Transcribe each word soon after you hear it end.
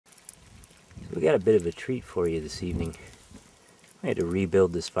we got a bit of a treat for you this evening. I had to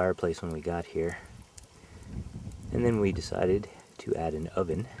rebuild this fireplace when we got here, and then we decided to add an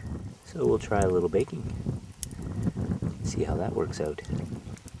oven, so we'll try a little baking. See how that works out.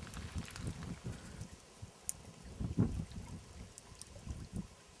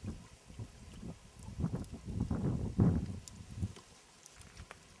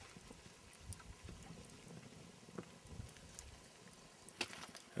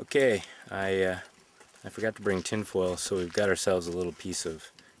 Okay, I forgot to bring tin foil, so we've got ourselves a little piece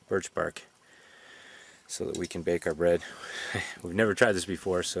of birch bark so that we can bake our bread. We've never tried this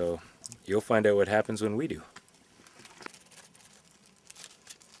before, so you'll find out what happens when we do.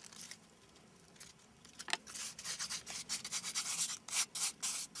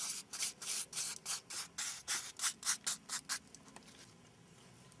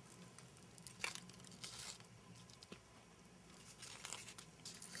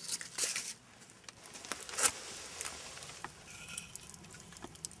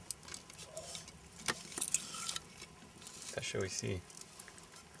 What shall we see?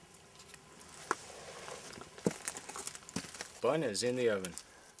 Bun is in the oven.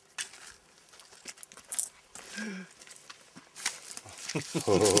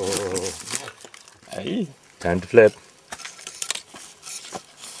 Oh. Hey. Time to flip.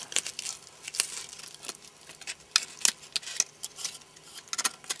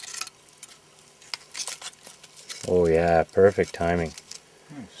 Oh yeah, perfect timing.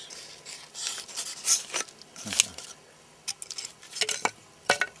 Nice.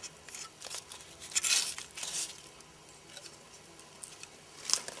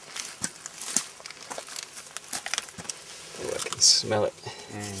 Oh, I can smell it.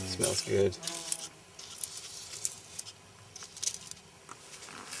 It smells good.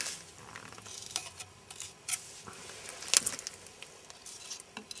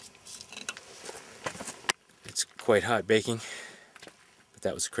 It's quite hot baking, but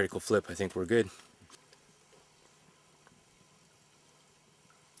that was a critical flip. I think we're good.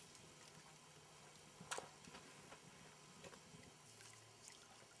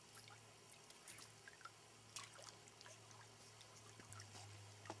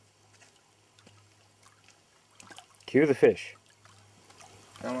 Cue the fish.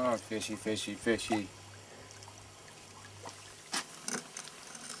 Come on, fishy, fishy, fishy.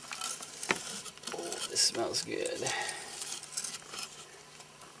 Oh, this smells good.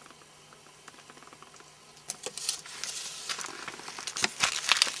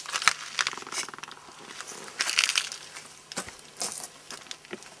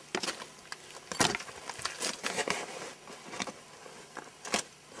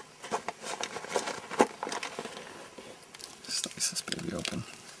 Slice this baby open.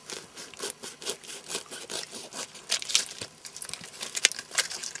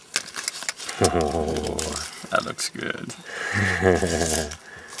 Oh, that looks good.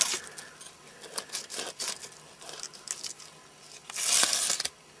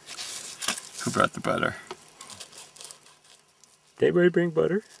 Who brought the butter? Did anybody bring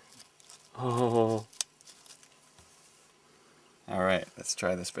butter? Oh. Alright, let's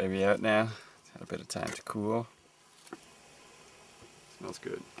try this baby out now. It's had a bit of time to cool. Smells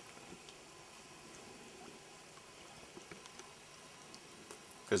good.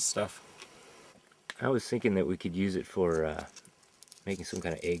 Good stuff. I was thinking that we could use it for making some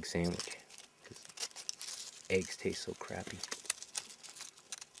kind of egg sandwich, because eggs taste so crappy.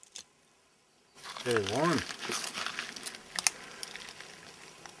 Very warm.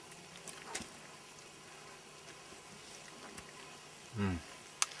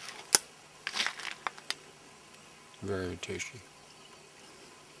 Very tasty.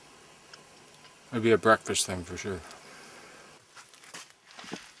 It'd be a breakfast thing for sure.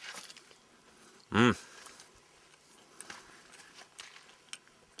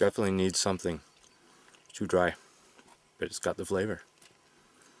 Definitely needs something. Too dry, but it's got the flavor.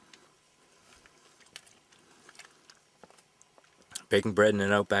 Baking bread in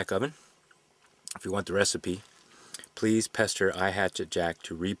an Outback oven. If you want the recipe, please pester iHatchetJack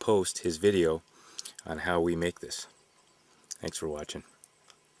to repost his video on how we make this. Thanks for watching.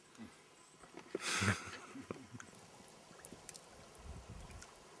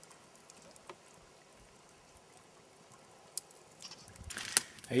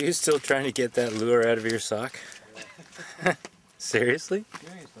 Are you still trying to get that lure out of your sock? Seriously?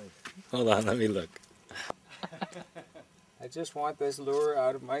 Seriously. Hold on, let me look. I just want this lure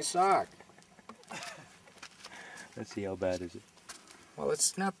out of my sock. Let's see, how bad is it? Well,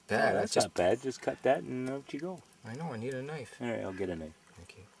 it's not bad. That's not bad. Just cut that and out you go. I know, I need a knife. Alright, I'll get a knife.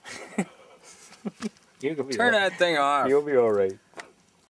 Thank you. You'll be Turn that thing off. You'll be alright.